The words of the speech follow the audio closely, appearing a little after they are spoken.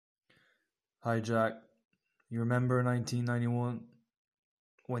Hi, Jack. You remember 1991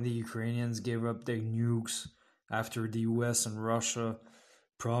 when the Ukrainians gave up their nukes after the US and Russia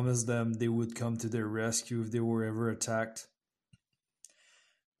promised them they would come to their rescue if they were ever attacked?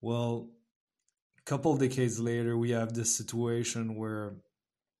 Well, a couple decades later, we have this situation where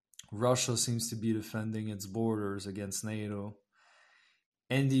Russia seems to be defending its borders against NATO,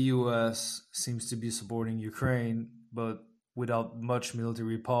 and the US seems to be supporting Ukraine, but without much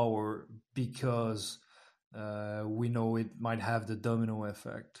military power because we know it might have the domino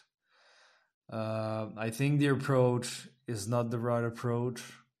effect. I think the approach is not the right approach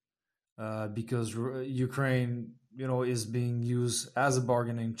because Ukraine, is being used as a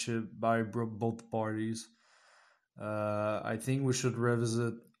bargaining chip by both parties. I think we should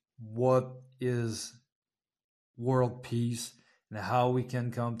revisit what is world peace and how we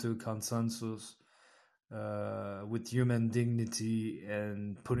can come to a consensus with human dignity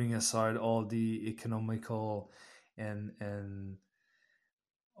and putting aside all the economical and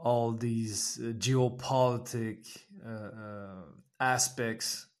all these geopolitic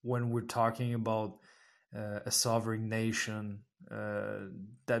aspects when we're talking about a sovereign nation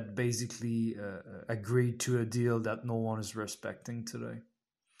that basically agreed to a deal that no one is respecting today.